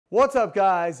What's up,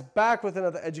 guys? Back with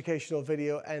another educational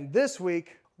video, and this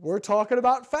week we're talking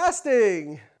about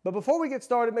fasting. But before we get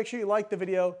started, make sure you like the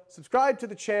video, subscribe to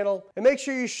the channel, and make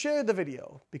sure you share the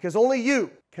video because only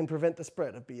you can prevent the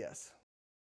spread of BS.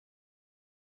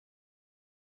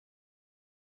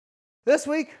 This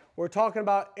week, we're talking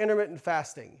about intermittent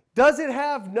fasting. Does it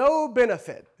have no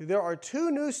benefit? There are two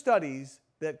new studies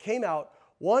that came out,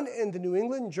 one in the New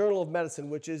England Journal of Medicine,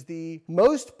 which is the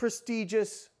most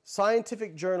prestigious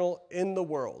scientific journal in the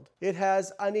world. It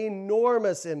has an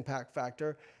enormous impact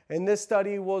factor, and this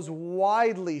study was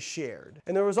widely shared.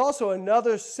 And there was also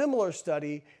another similar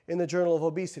study in the Journal of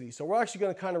Obesity. So we're actually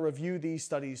going to kind of review these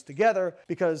studies together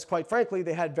because, quite frankly,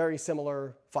 they had very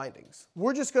similar findings.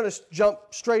 We're just going to jump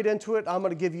straight into it. I'm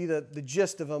going to give you the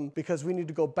gist of them because we need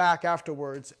to go back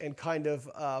afterwards and kind of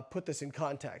put this in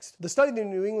context. The study in the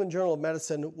New England Journal of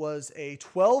Medicine was a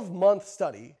 12-month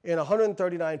study in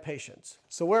 139 patients.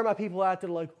 So where are my people at that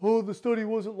are like, oh, the study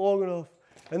wasn't long enough?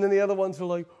 And then the other ones are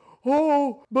like,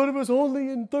 oh, but it was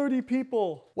only in 30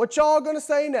 people. What y'all gonna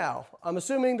say now? I'm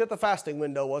assuming that the fasting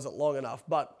window wasn't long enough,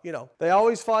 but you know, they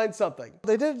always find something.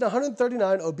 They did it in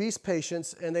 139 obese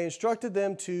patients, and they instructed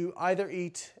them to either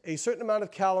eat a certain amount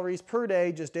of calories per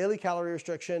day, just daily calorie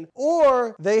restriction,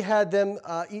 or they had them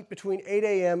eat between 8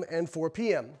 a.m. and 4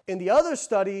 p.m. In the other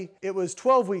study, it was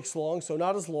 12 weeks long, so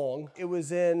not as long. It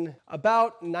was in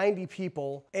about 90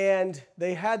 people, and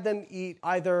they had them eat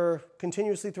either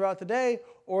continuously throughout the day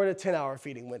or in a 10-hour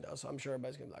feeding window. So I'm sure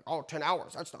everybody's gonna be like, oh, 10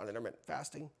 hours, that's not intermittent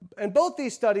fasting. And both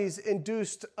these studies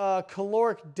induced a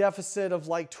caloric deficit of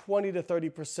like 20 to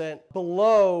 30%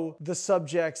 below the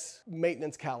subject's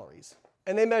maintenance calories.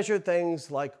 And they measured things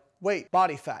like weight,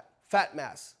 body fat, fat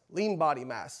mass, lean body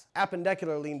mass,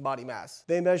 appendicular lean body mass.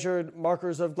 They measured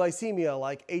markers of glycemia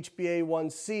like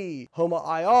HbA1c,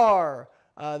 HOMA-IR.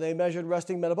 They measured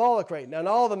resting metabolic rate. Now,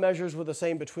 not all the measures were the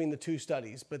same between the two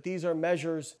studies, but these are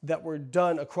measures that were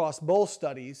done across both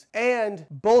studies, and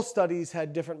both studies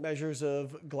had different measures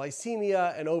of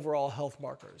glycemia and overall health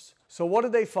markers. So what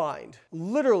did they find?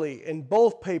 Literally, in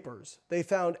both papers, they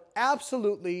found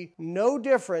absolutely no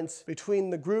difference between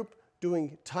the group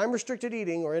doing time-restricted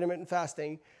eating or intermittent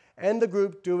fasting and the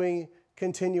group doing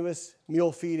continuous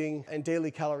meal feeding and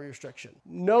daily calorie restriction.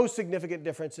 No significant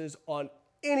differences on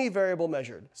any variable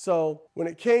measured. So when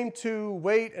it came to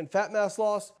weight and fat mass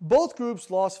loss, both groups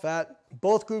lost fat,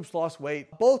 both groups lost weight,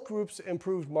 both groups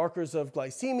improved markers of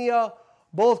glycemia,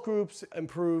 both groups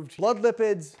improved blood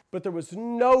lipids, but there was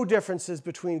no differences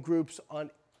between groups on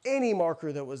any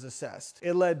marker that was assessed.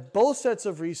 It led both sets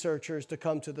of researchers to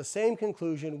come to the same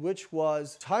conclusion, which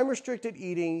was time-restricted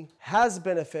eating has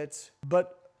benefits,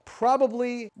 but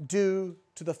probably due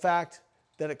to the fact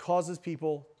that it causes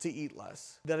people to eat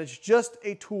less, that it's just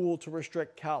a tool to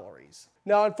restrict calories.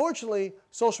 Now, unfortunately,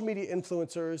 social media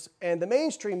influencers and the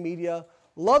mainstream media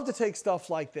love to take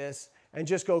stuff like this and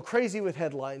just go crazy with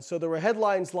headlines. So there were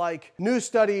headlines like, new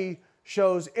study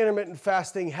shows intermittent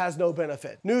fasting has no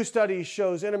benefit. New study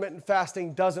shows intermittent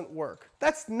fasting doesn't work.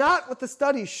 That's not what the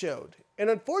studies showed.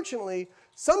 And unfortunately,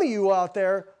 some of you out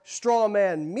there straw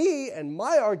man me and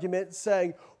my argument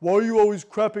saying, why are you always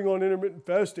crapping on intermittent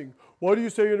fasting? Why do you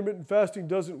say intermittent fasting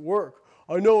doesn't work?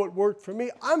 I know it worked for me.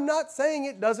 I'm not saying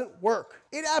it doesn't work.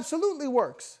 It absolutely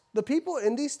works. The people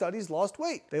in these studies lost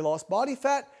weight. They lost body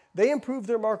fat. They improved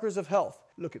their markers of health.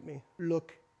 Look at me.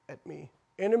 Look at me.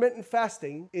 Intermittent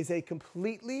fasting is a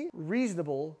completely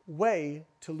reasonable way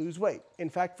to lose weight. In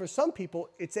fact, for some people,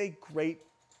 it's a great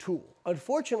tool.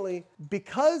 Unfortunately,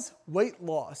 because weight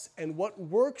loss and what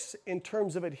works in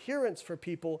terms of adherence for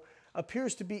people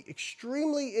appears to be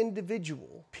extremely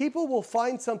individual, people will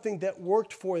find something that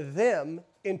worked for them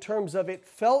in terms of it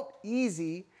felt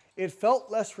easy, it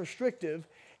felt less restrictive,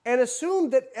 and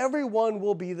assume that everyone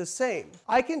will be the same.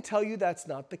 I can tell you that's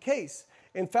not the case.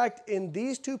 In fact, in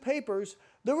these two papers,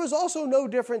 there was also no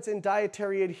difference in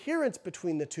dietary adherence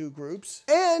between the two groups,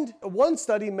 and one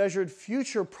study measured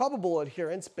future probable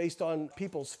adherence based on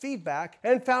people's feedback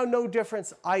and found no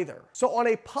difference either. So on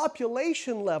a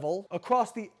population level,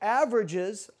 across the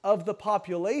averages of the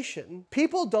population,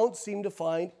 people don't seem to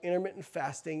find intermittent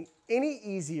fasting any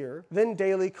easier than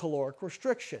daily caloric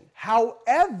restriction.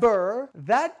 However,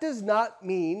 that does not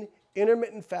mean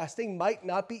intermittent fasting might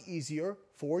not be easier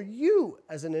for you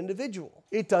as an individual.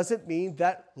 It doesn't mean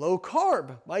that low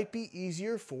carb might be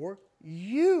easier for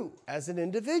you as an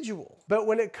individual. But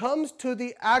when it comes to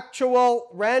the actual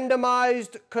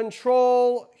randomized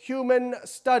control human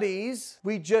studies,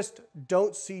 we just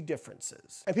don't see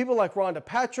differences. And people like Rhonda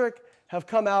Patrick have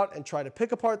come out and tried to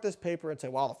pick apart this paper and say,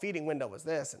 well, the feeding window was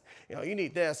this, and you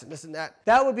need this and this and that,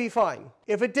 that would be fine.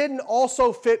 If it didn't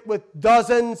also fit with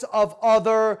dozens of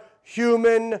other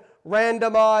human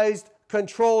randomized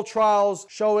control trials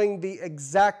showing the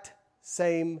exact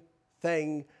same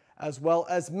thing, as well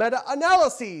as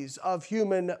meta-analyses of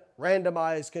human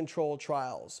randomized control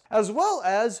trials, as well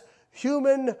as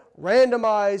human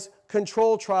randomized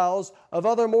control trials of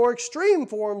other more extreme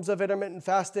forms of intermittent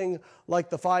fasting like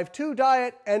the 5-2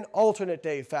 diet and alternate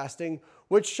day fasting,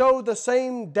 which show the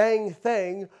same dang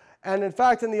thing. And in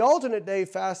fact, in the alternate day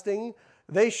fasting,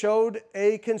 they showed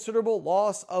a considerable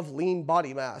loss of lean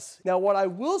body mass. Now, what I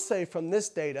will say from this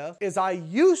data is I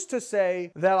used to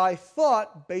say that I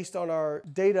thought, based on our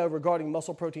data regarding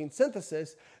muscle protein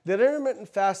synthesis, that intermittent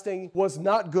fasting was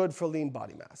not good for lean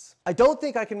body mass. I don't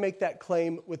think I can make that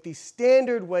claim with the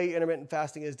standard way intermittent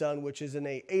fasting is done, which is in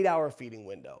an 8-hour feeding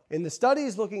window. In the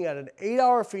studies looking at an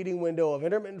 8-hour feeding window of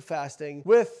intermittent fasting,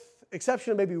 with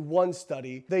exception of maybe one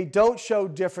study, they don't show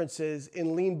differences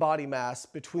in lean body mass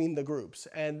between the groups.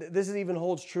 And this even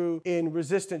holds true in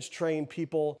resistance trained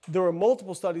people. There were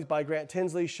multiple studies by Grant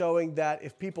Tinsley showing that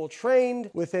if people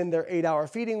trained within their 8-hour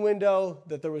feeding window,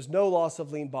 that there was no loss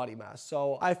of lean body mass.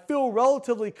 So I feel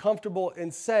relatively comfortable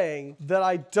in saying that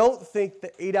I don't think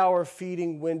the 8-hour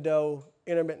feeding window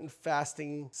intermittent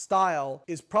fasting style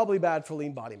is probably bad for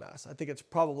lean body mass. I think it's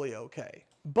probably okay.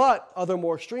 But other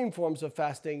more extreme forms of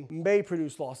fasting may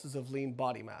produce losses of lean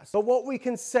body mass. But what we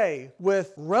can say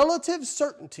with relative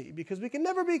certainty, because we can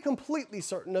never be completely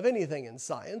certain of anything in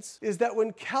science, is that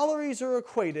when calories are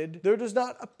equated, there does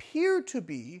not appear to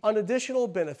be an additional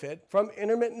benefit from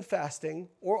intermittent fasting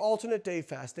or alternate day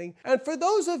fasting. And for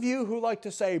those of you who like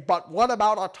to say, but what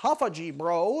about autophagy,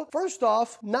 bro? First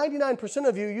off, 99%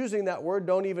 of you using that word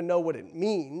don't even know what it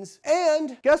means.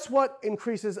 And guess what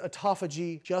increases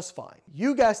autophagy just fine?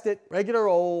 You guessed it, regular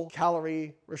old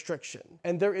calorie restriction.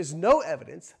 And there is no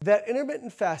evidence that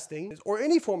intermittent fasting or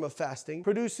any form of fasting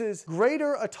produces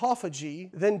greater autophagy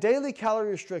than daily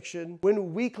calorie restriction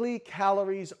when weekly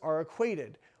calories are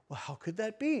equated. Well, how could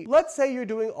that be? Let's say you're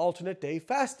doing alternate day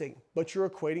fasting, but you're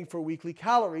equating for weekly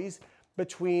calories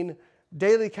between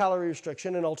daily calorie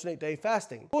restriction and alternate day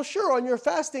fasting. Well, sure, on your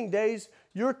fasting days,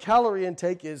 your calorie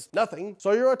intake is nothing,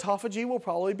 so your autophagy will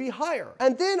probably be higher.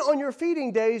 And then on your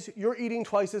feeding days, you're eating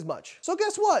twice as much. So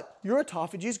guess what? Your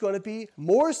autophagy is going to be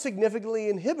more significantly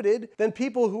inhibited than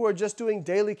people who are just doing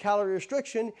daily calorie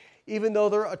restriction, even though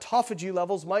their autophagy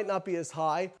levels might not be as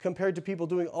high compared to people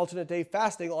doing alternate day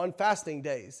fasting on fasting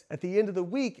days. At the end of the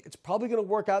week, it's probably going to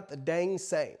work out the dang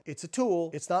same. It's a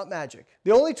tool, it's not magic.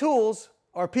 The only tools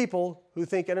are people who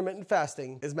think intermittent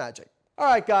fasting is magic. All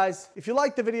right, guys, if you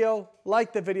like the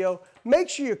video, make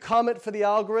sure you comment for the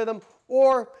algorithm,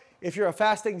 or if you're a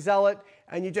fasting zealot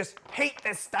and you just hate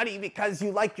this study because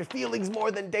you like your feelings more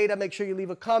than data, make sure you leave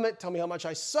a comment, tell me how much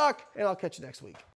I suck, and I'll catch you next week.